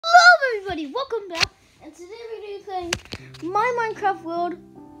everybody, welcome back, and today we're going to be playing my Minecraft world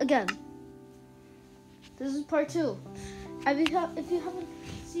again. This is part 2. If you haven't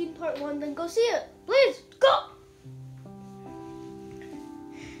seen part 1, then go see it. Please, go!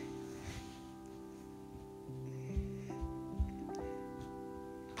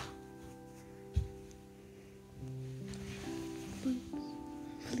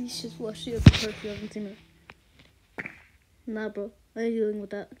 Please just watch the other part if you haven't seen it. Nah, bro, I ain't dealing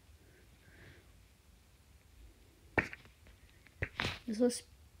with that.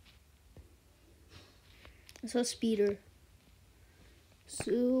 It's a speeder.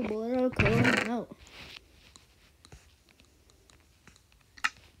 So, boy, come out.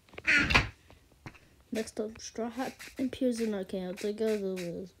 Next up, Straw Hat appears in our camp together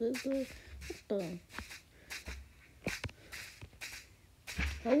with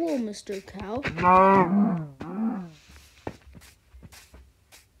Hello, Mr. Cow.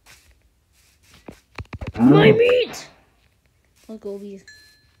 My meat! Let's go, bees.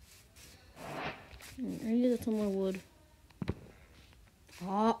 I need to get some more wood.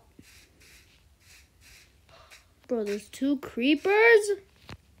 Ah. Bro, there's 2 creepers?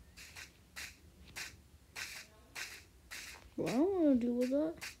 Bro, I don't want to deal with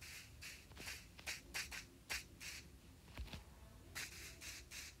that.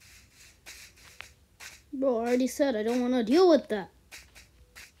 Bro, I already said I don't want to deal with that.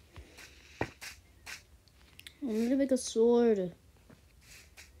 I need to make a sword.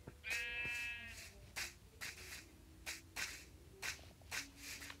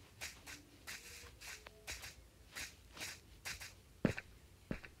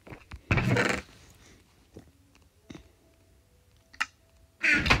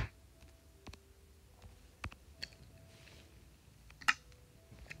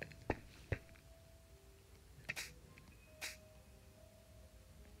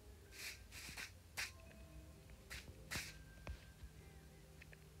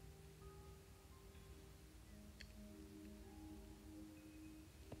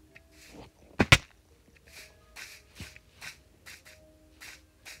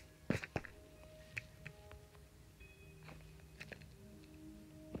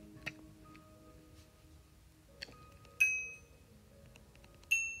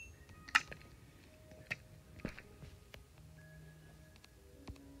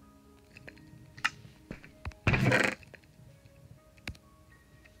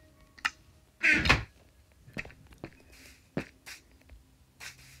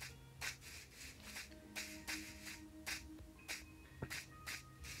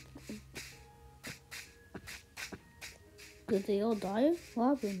 Did they all die?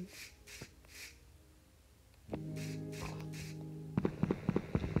 What happened?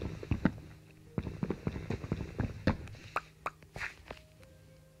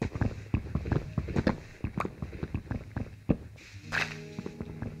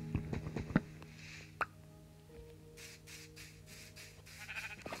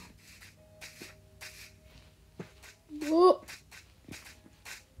 Oh.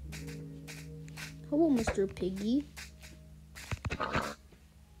 Hello, Mr. Piggy.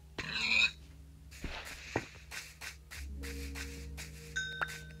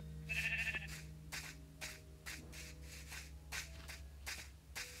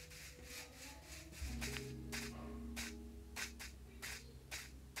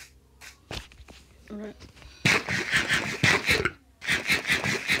 Alright.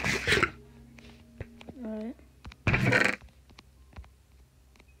 Alright.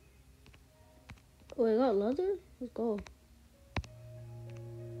 Oh, I got leather? Let's go.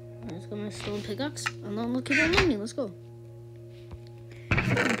 Alright, let's get my stone pickaxe. And then we'll keep on mining. Let's go.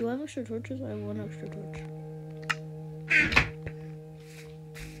 Do I have extra torches? I have 1 extra torch.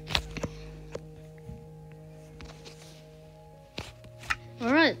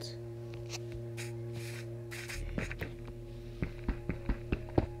 Alright.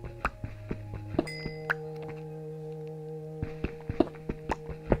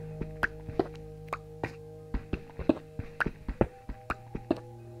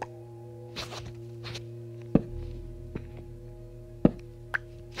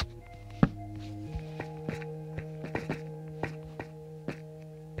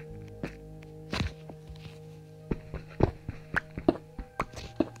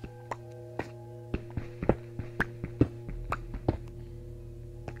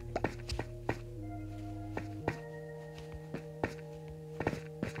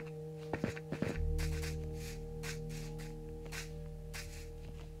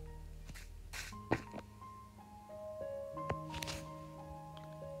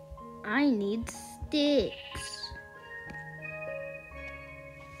 I need sticks.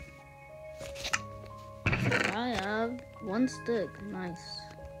 1 stick. Nice.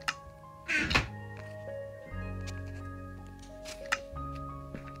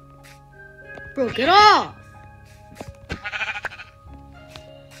 Bro, get off!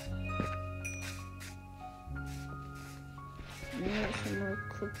 Some more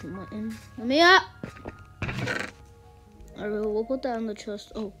cooked mutton. Let me up! Alright, we'll put that on the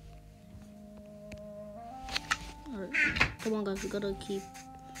chest. Oh. Alright. Come on guys, we gotta keep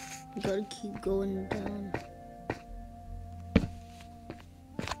going down.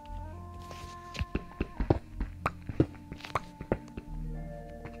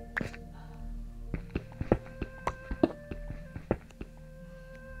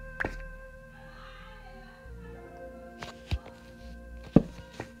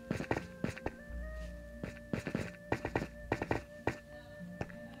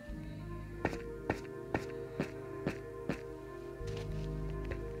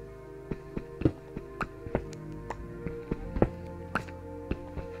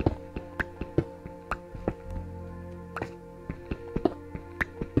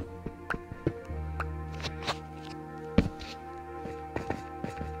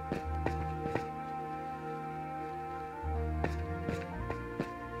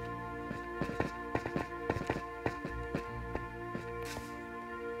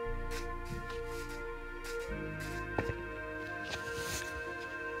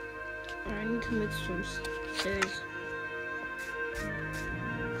 I need to make some stairs.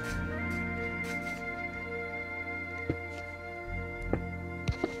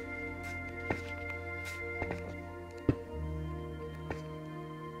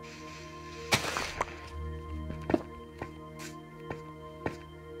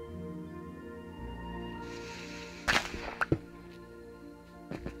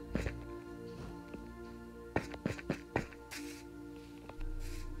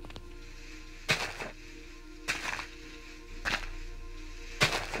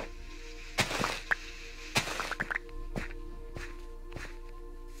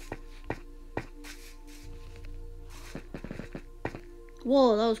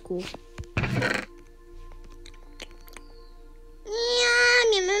 Whoa, that was cool.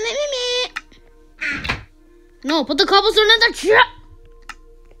 No, put the cobblestone in the chest.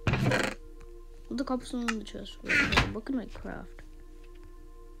 Put the cobblestone in the chest. Wait, what can I craft?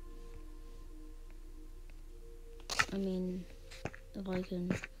 I mean, if I can.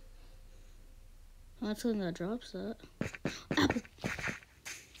 That's something that drops that. Apple.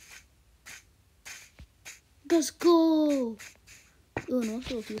 Let's go. Oh, and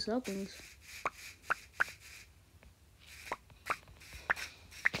also a few saplings.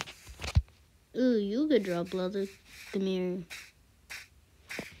 Ooh, you could drop leather. Come here.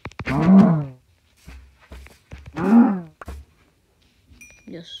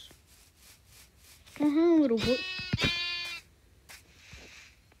 Yes. Little boy.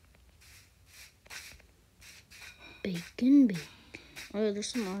 Bacon. Oh yeah, there's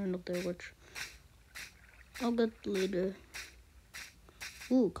some iron up there, which I'll get later.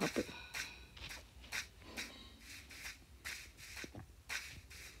 Ooh, copper.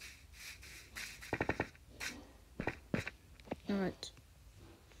 Alright.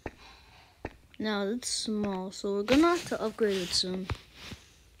 Now it's small, so we're gonna have to upgrade it soon.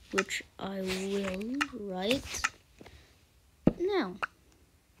 Which I will right now.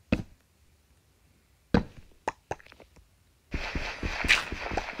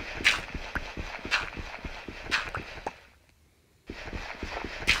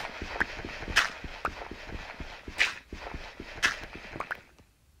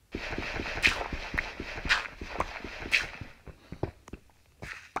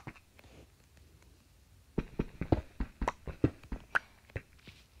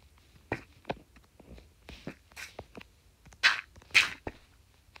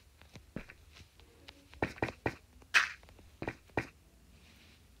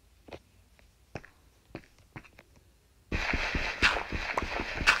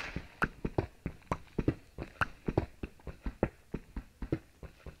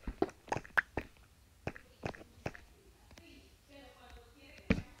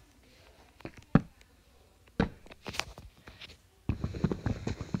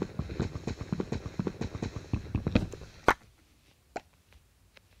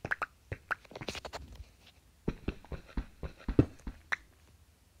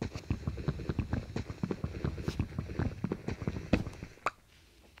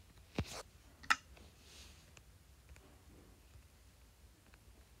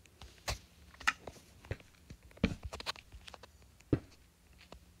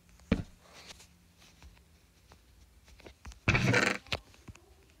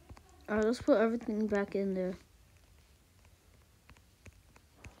 Alright, let's put everything back in there.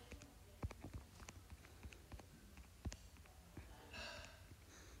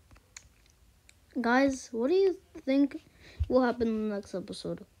 Guys, what do you think will happen in the next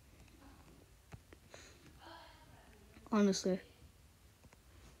episode? Honestly.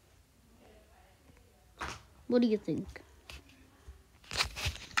 What do you think?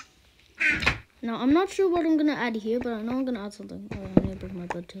 Now, I'm not sure what I'm going to add here, but I know I'm going to add something. Oh, I need to bring my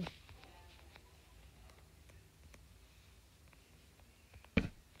bed too.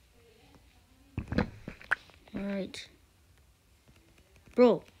 Alright.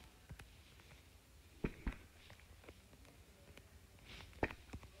 Bro.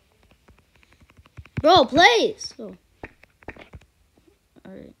 Bro, please! Oh.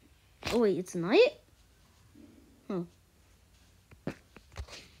 Alright. Oh, wait, it's night? Huh.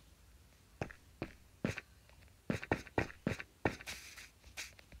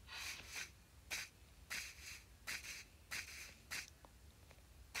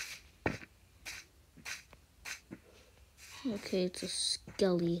 Okay, it's a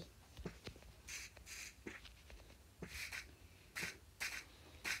skelly.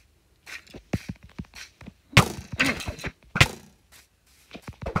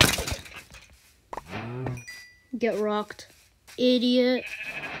 Get rocked. Idiot.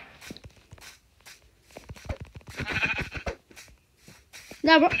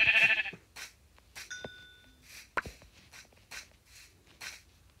 Nah, bro.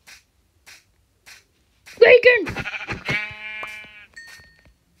 Bacon!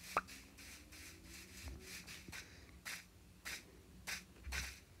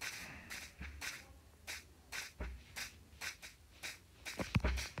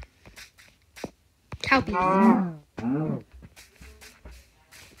 Cowpea.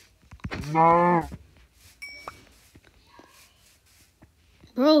 No.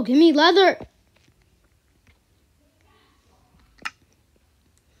 Bro, give me leather.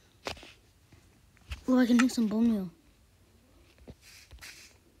 Oh, I can make some bone meal.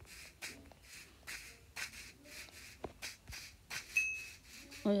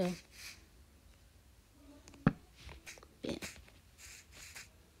 Oh, yeah. Yeah.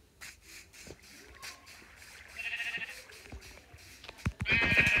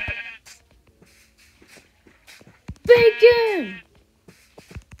 Bacon!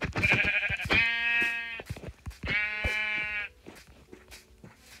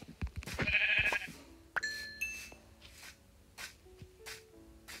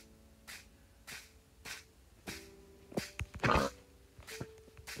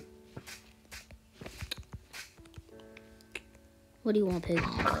 What do you want, pig?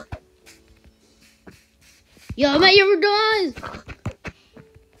 Yo, I'm at your guys!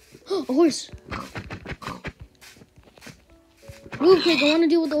 A horse! Move, pig, I want to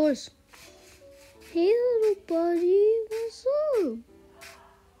deal with the horse. Hey, little buddy, what's up?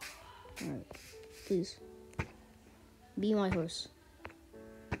 Alright, please. Be my horse.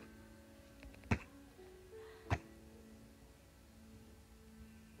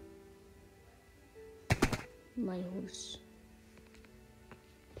 My horse.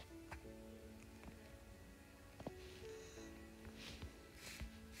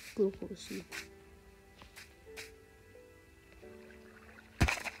 Good horsey.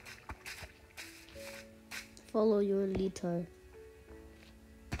 Follow your leader.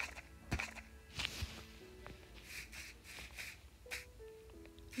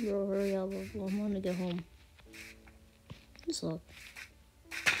 Bro, hurry up. I want to get home. What's up?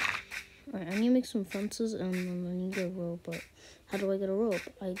 Alright, I need to make some fences and then I need to get a rope, but how do I get a rope?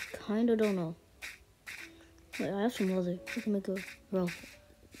 I kind of don't know. Wait, I have some leather. I can make a rope.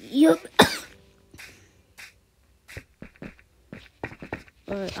 Yup.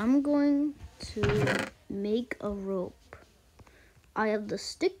 Alright, I'm going to make a rope. I have the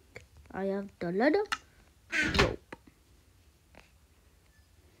stick. I have the leather. Rope.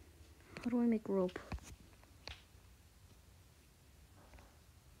 How do I make rope?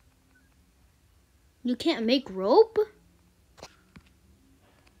 You can't make rope?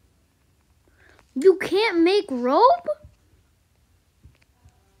 You can't make rope?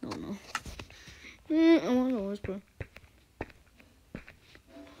 Oh no. I want to whisper.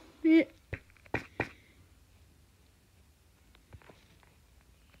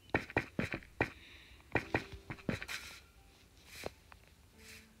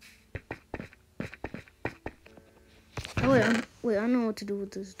 Oh wait, I know what to do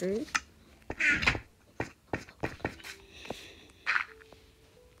with this dirt.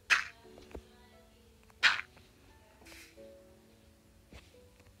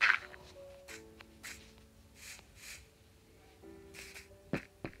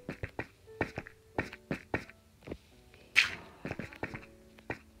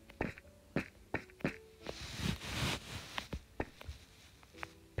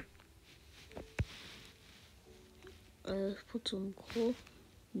 let's put some coal.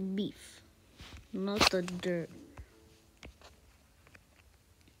 Beef. Not the dirt.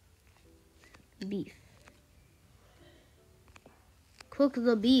 Beef. Cook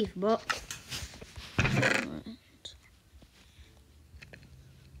the beef, bro. Alright.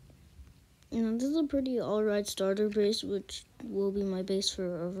 This is a pretty alright starter base, which will be my base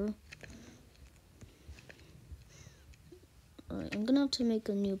forever. Alright, I'm gonna have to make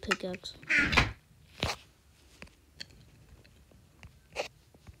a new pickaxe.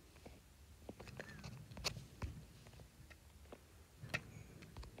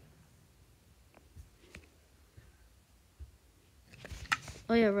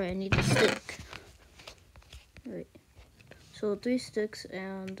 Oh yeah, right, I need a stick. Right. So 3 sticks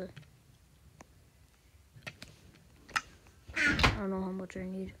and I don't know how much I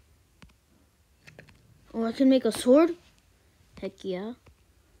need. Oh, I can make a sword? Heck yeah.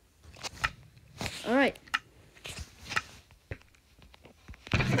 Alright.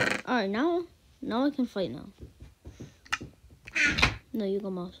 Alright, now I can fight now. No, you go,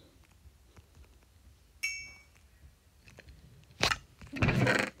 mouse.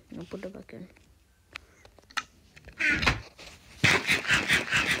 I'll put it back in.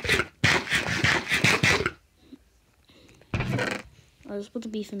 I'll just put the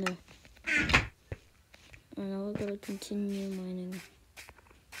beef in there. And now we're gonna continue mining.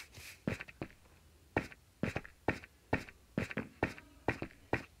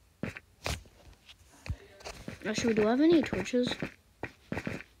 Actually, do I have any torches?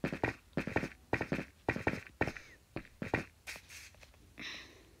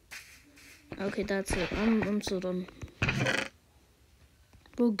 Okay, that's it. I'm so done.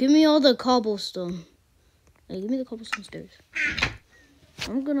 Bro, give me all the cobblestone. Hey, give me the cobblestone stairs.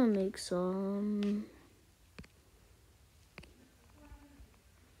 I'm gonna make some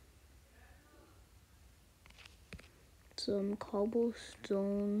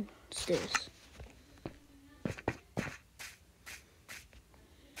cobblestone stairs.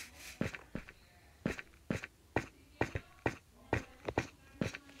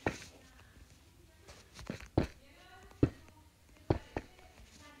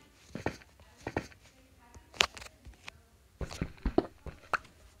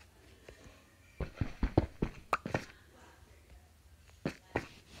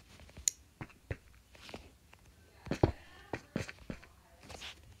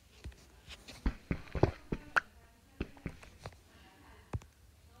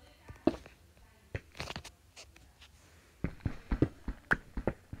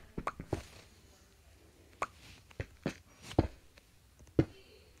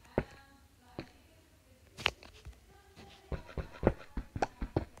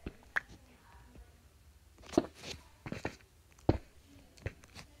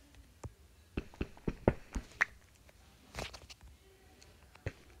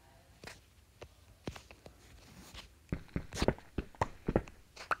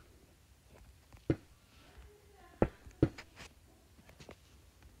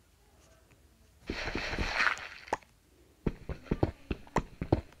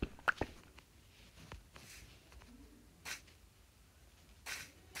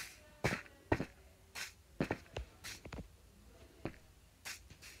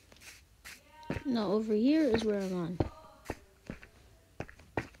 Now over here is where I'm on.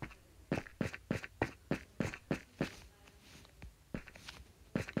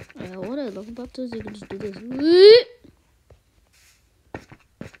 What I love about this, you can just do this.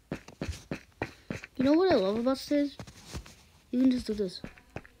 You know what I love about this? You can just do this.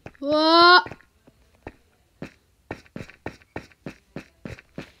 So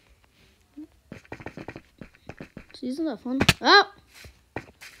isn't that fun?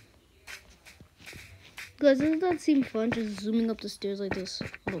 Guys, doesn't that seem fun, just zooming up the stairs like this?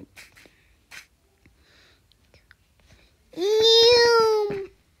 Oh.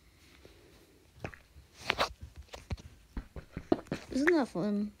 Isn't that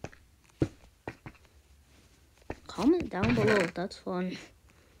fun? Comment down below if that's fun.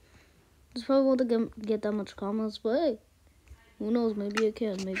 This probably won't get that much comments, but hey, who knows? Maybe I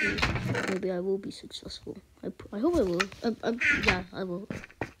can. Maybe I will be successful. I hope I will. Yeah, I will.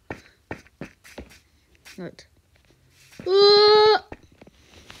 Right.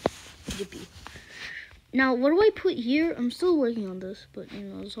 Yippee. Now, what do I put here? I'm still working on this, but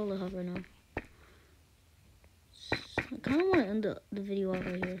that's all I have right now. I kind of want to end the video out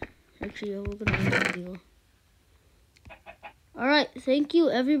right here. Actually, we're gonna end the video. Alright, thank you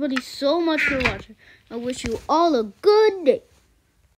everybody so much for watching. I wish you all a good day.